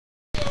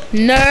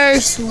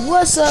Nurse,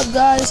 what's up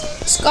guys?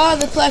 Scar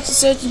the Plexus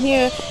Surgeon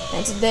here,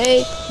 and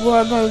today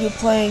we're going to be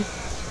playing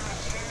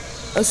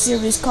a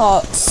series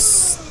called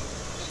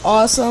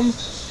Awesome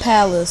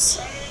Palace.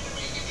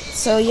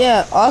 So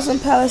yeah, Awesome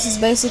Palace is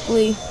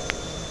basically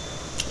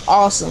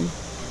awesome.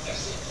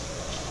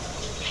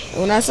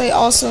 When I say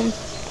awesome,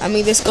 I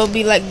mean this gonna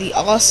be like the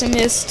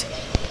awesomest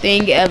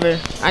thing ever.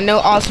 I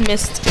know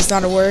awesomest is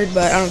not a word,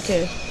 but I don't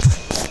care.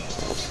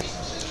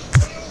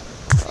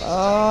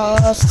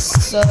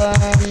 Awesome.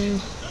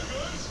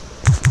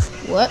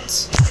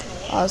 What?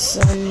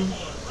 Awesome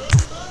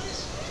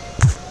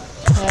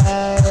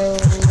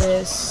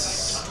Palace.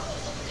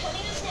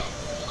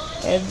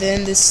 And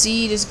then the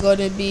seed is going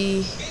to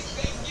be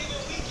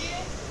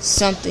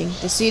something.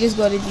 The seed is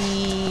going to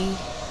be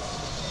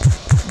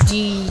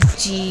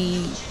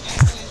GG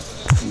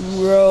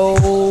Row.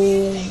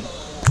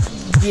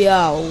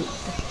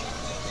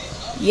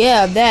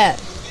 Yeah, that.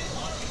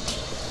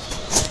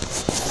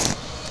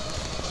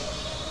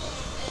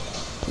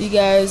 You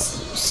guys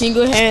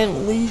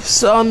single-handedly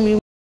saw me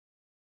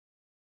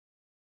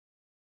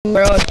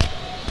world,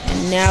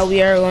 and now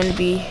we are going to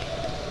be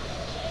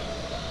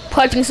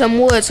punching some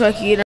wood so I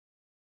can get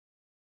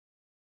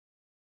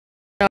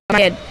on my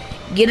head.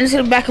 Get into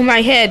the back of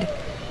my head.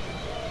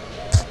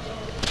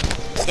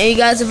 And you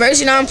guys, the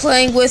version I'm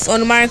playing with on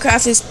the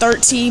Minecraft is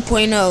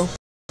 13.0.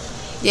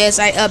 Yes,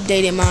 I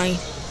updated mine.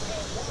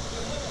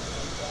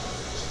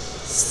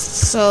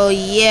 So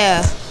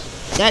yeah,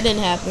 that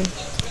didn't happen.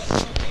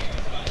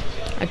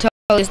 I told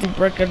this to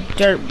break a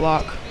dirt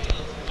block.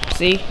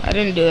 See, I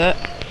didn't do that.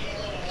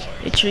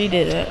 The tree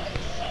did that.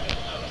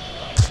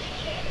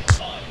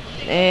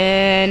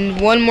 And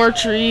one more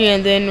tree,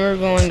 and then we're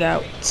going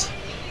out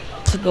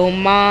to go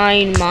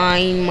mine.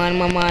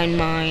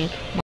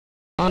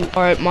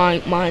 Alright,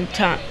 mine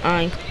time.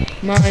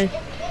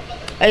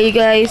 Hey, you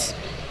guys.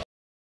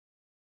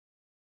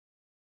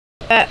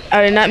 I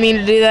did not mean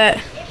to do that.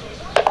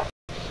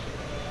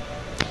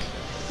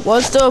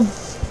 What the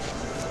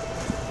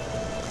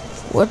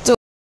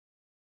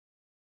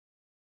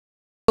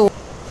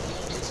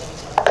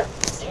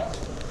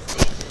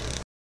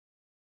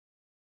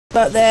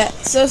about that.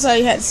 So sorry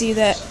you had to see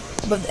that.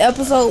 But the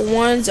episode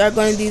 1s are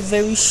going to be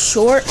very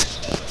short,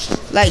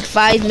 like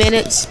 5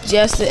 minutes,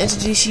 just to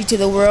introduce you to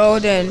the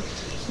world and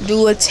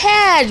do a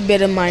tad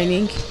bit of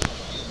mining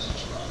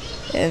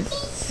and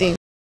things.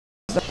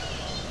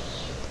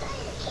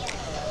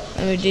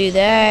 Let me do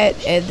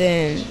that and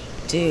then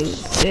do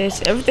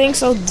this. Everything's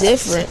so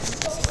different.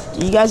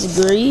 Do you guys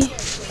agree?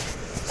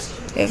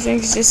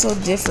 Everything's just so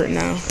different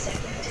now.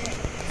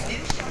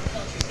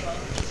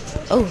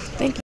 Oh,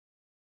 thank you.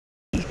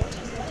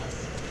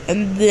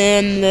 And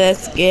then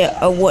let's get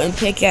a wooden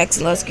pickaxe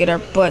and let's get our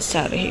butts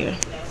out of here.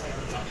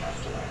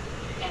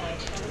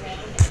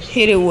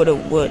 Hit it with a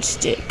wood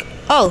stick.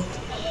 Oh,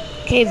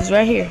 cave is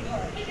right here.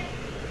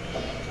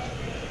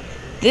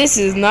 This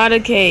is not a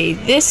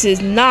cave. This is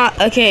not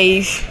a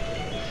cave.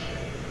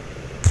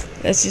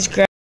 Let's just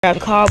grab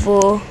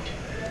cobble.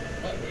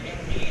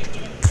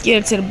 Get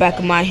into the back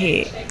of my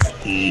head.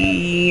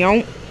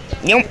 Yomp.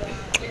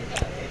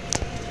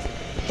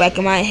 Back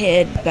of my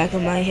head. Back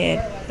of my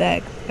head.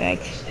 Back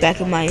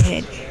of my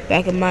head,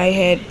 back of my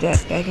head,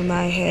 back of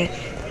my head,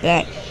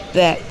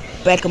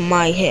 back of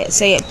my head.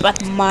 Say it,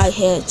 back of my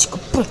head,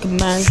 back of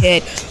my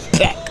head,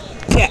 back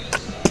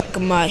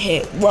of my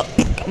head. What?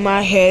 Back of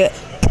my head,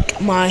 back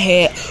of my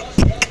head,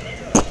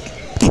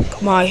 back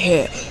of my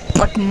head,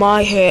 back of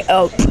my head,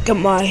 oh, back of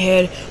my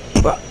head,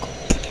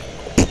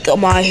 back of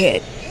my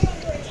head.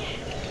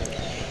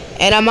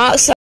 And I'm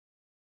outside,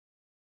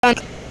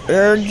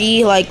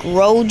 like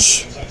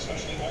roach,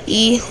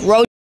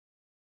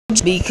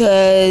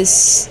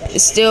 because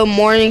it's still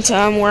morning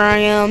time where I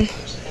am.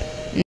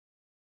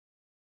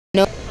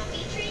 No,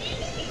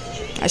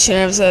 I should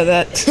never said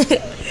that.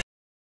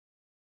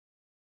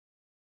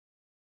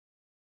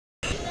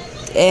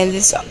 And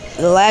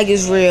the lag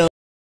is real.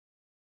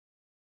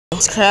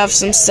 Let's craft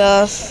some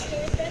stuff.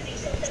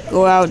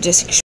 Go out,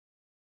 just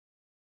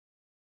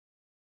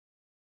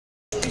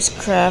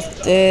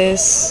craft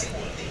this.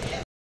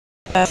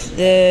 Craft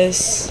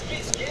this.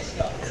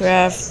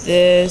 Craft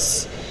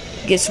this.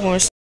 Get some more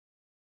stuff.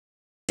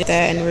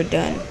 That, and we're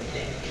done.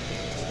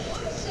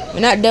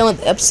 We're not done with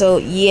the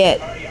episode yet.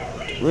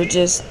 We're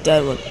just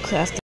done with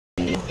crafting.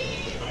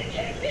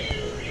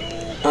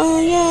 Oh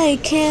yeah,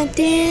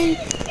 camping.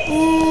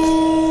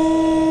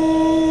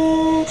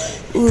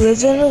 Ooh,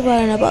 there's a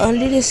line up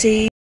under the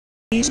sea.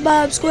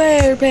 Bob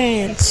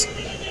SquarePants.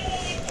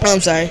 Oh,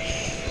 I'm sorry.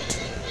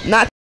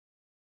 Not.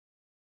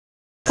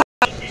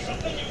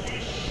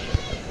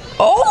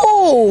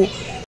 Oh,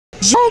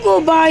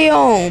 jungle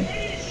biome.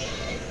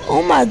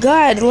 Oh my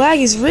god, the lag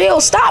is real.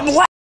 Stop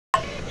lag.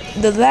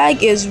 The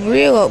lag is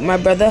real, my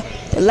brother.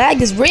 The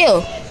lag is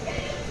real.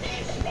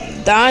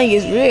 Dying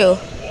is real.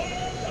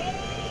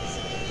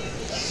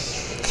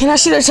 And I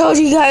should have told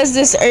you guys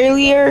this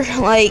earlier,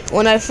 like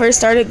when I first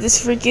started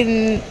this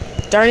freaking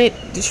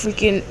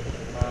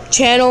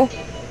channel.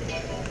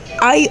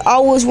 I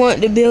always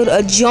wanted to build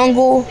a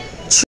jungle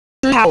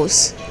tree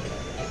house.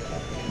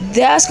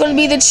 That's gonna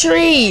be the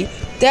tree.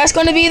 That's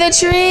gonna be the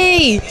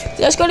tree.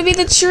 That's gonna be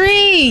the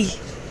tree.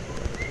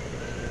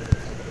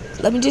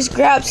 Let me just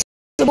grab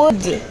some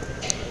wood.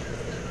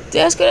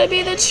 That's gonna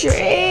be the tree.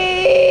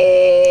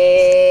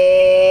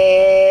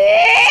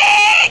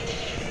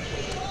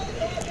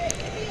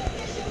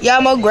 Yeah,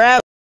 I'm gonna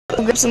grab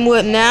some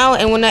wood now,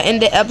 and when I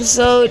end the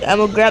episode, I'm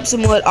gonna grab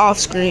some wood off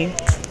screen.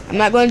 I'm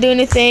not gonna do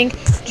anything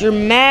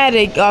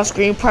dramatic off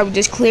screen. Probably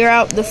just clear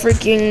out the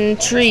freaking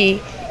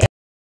tree.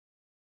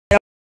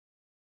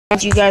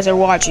 You guys are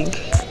watching.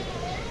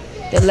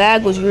 The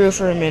lag was real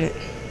for a minute.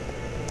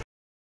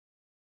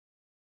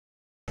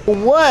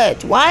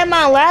 What? Why am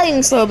I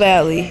lagging so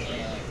badly?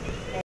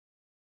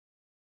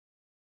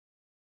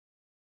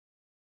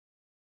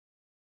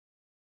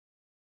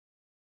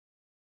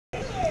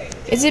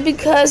 Is it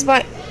because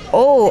my...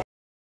 Oh,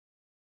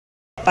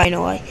 I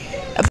know why.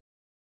 I'm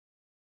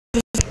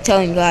just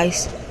telling you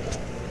guys.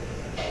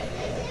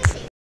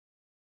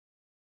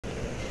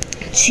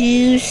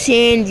 To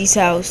Sandy's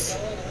house.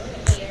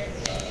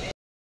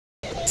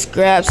 Let's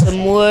grab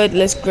some wood.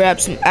 Let's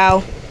grab some...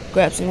 Ow.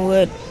 Grab some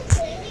wood.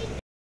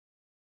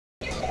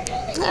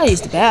 I gotta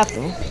use the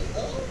bathroom.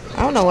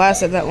 I don't know why I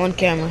said that one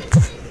camera.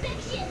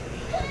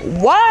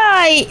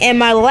 Why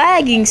am I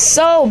lagging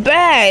so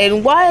bad?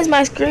 And why does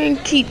my screen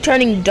keep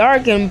turning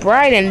dark and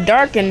bright and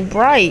dark and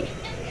bright?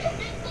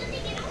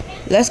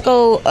 Let's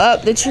go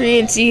up the tree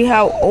and see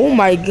how... Oh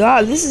my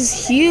god, this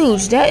is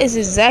huge. That is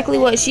exactly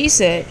what she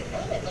said.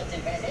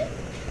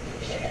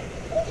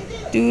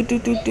 Let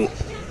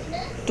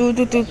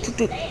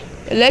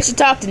you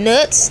talk to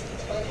nuts.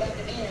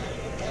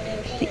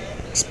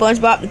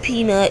 SpongeBob the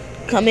Peanut.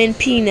 Come in,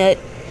 Peanut.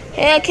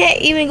 Hey, I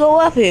can't even go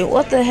up here.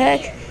 What the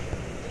heck?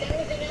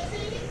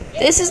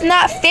 This is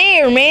not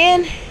fair,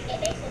 man.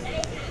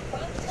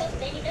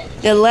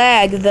 The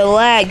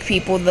lag,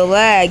 people, the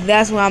lag.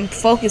 That's what I'm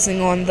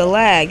focusing on, the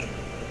lag.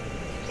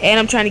 And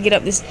I'm trying to get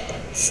up this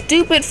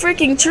stupid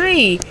freaking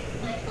tree.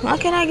 How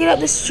can I get up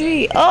this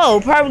tree?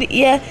 Oh, probably,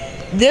 yeah.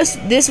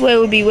 This way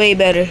would be way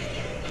better.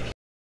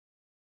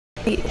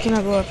 Can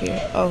I go up here?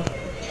 Oh.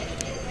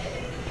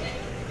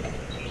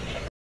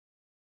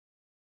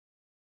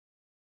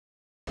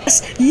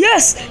 Yes!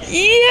 Yes!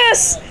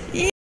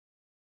 Yes!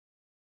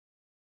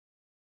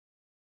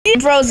 I'm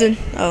frozen.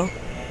 Oh.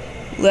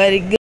 Let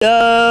it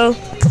go.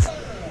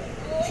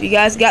 If you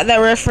guys got that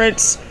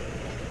reference,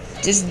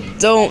 just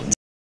don't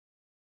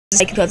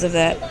dislike because of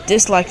that.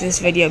 Dislike this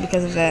video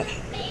because of that.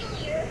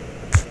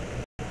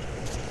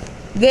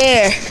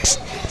 There.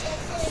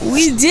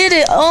 We did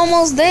it.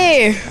 Almost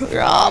there.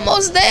 We're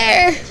almost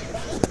there.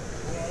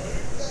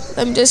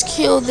 Let me just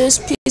kill this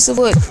piece of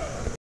wood.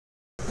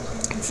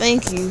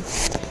 Thank you.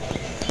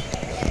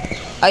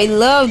 I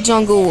love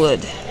jungle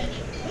wood.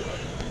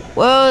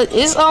 Well,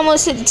 it's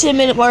almost hit the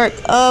 10-minute mark.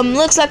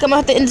 Looks like I'm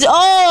at the end.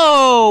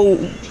 Oh!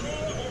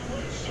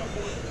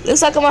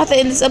 Looks like I'm at the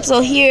end of this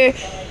episode here.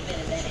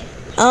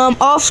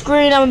 Off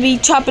screen, I'm gonna be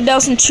chopping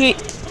down some tree.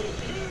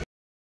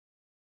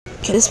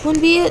 Can this one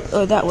be it?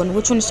 Or that one?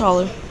 Which one's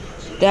taller?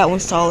 That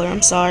one's taller.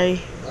 I'm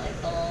sorry.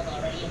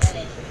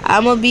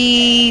 I'm gonna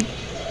be.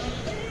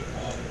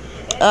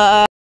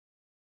 I'm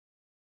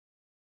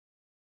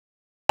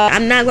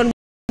not gonna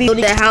be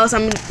building that house.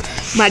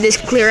 Might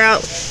just clear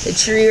out the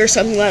tree or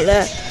something like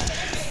that.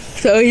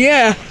 So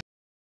yeah.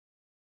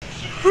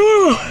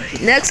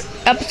 Next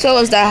episode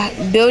is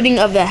the building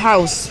of the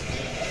house.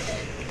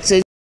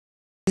 So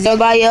the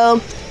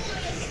biome.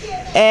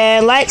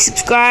 And like,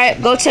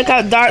 subscribe, go check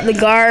out Dart the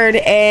Guard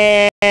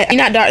and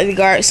not Dart the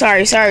Guard.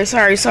 Sorry.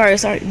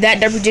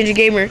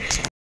 ThatDerpyGingerGamer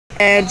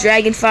and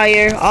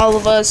Dragonfire. All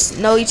of us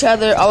know each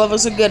other. All of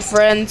us are good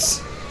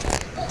friends.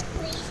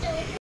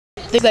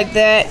 Things like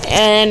that.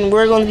 And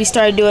we're going to be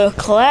starting to do a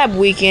collab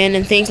weekend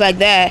and things like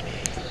that.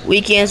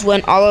 Weekends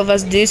when all of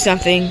us do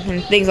something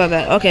and things like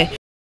that. Okay.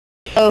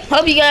 So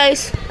hope you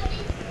guys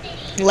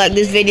like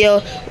this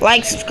video.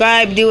 Like,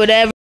 subscribe, do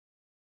whatever.